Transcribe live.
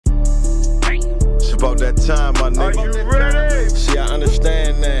about that time, my nigga. Are you ready? See, I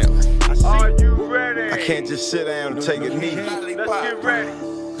understand now. Are you ready? I can't just sit down and take a knee. Let's get ready.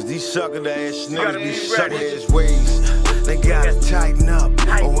 Cause these sucker ass niggas, these sucker ass ways, they gotta tighten up,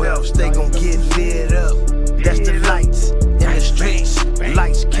 or else they gon' get lit up. That's the lights in the streets,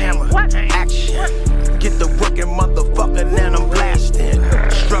 lights, camera, action. Get the working motherfucker, then I'm blasting.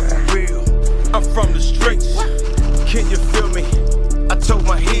 Struggle real, I'm from the streets. Can you feel me? I told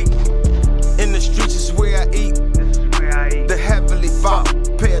my heat, in the streets is where I eat. The heavenly Father,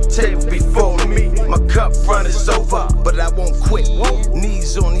 prepare a table before me. My cup runneth over, but I won't quit.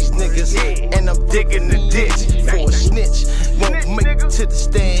 Knees on these niggas, and I'm digging the ditch for a snitch. Won't make it to the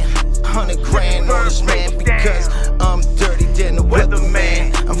stand. 100 grand on this man because I'm dirty than the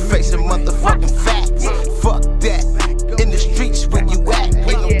weatherman. I'm facing motherfucking facts. Fuck that. In the streets where you at,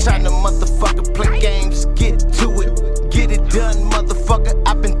 ain't no time to motherfucker play games. Get to it, get it done, motherfucker.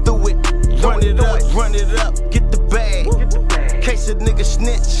 I've been through it. Run it up, get the bag. Case a nigga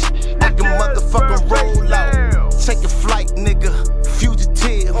snitch, I can motherfucking roll out. Take a flight, nigga,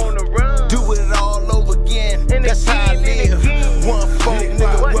 fugitive. Do it all over again, that's how I live. One folk,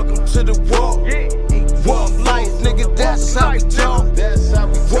 nigga, welcome to the walk. Walk life, nigga, that's how we talk.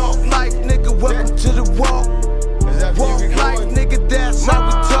 Walk life, nigga, welcome to the walk. Walk life, nigga, that's how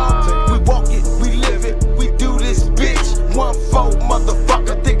we talk. We walk it, we live it, we do this bitch. One folk,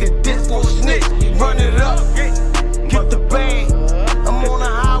 motherfucker, think a dick for a snitch. Run it up, get the bang. I'm on the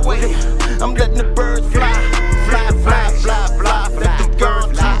highway, I'm letting the birds fly. Fly, fly, fly, fly. Let them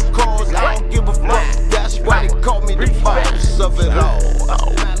girls keep calls, I don't give a fuck. That's why they call me the boss of it all.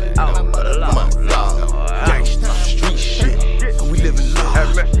 Gangsta street shit, we living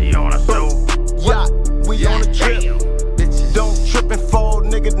large. Yacht, we on a trip. Don't trip and fall,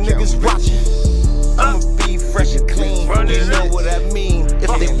 niggas watching. I'ma be fresh and clean, you know what I mean. If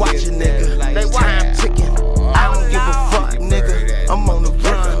they watching, nigga, time ticking. I don't give a fuck, nigga, I'm on the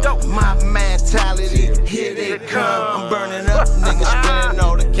run. My mentality, here they come. I'm burning up, nigga, spending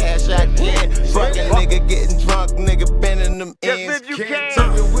all the cash I can. Fucking nigga, getting drunk, nigga, bending them ends. Can't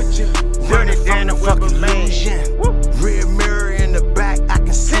take it with you, run it down the fucking lane.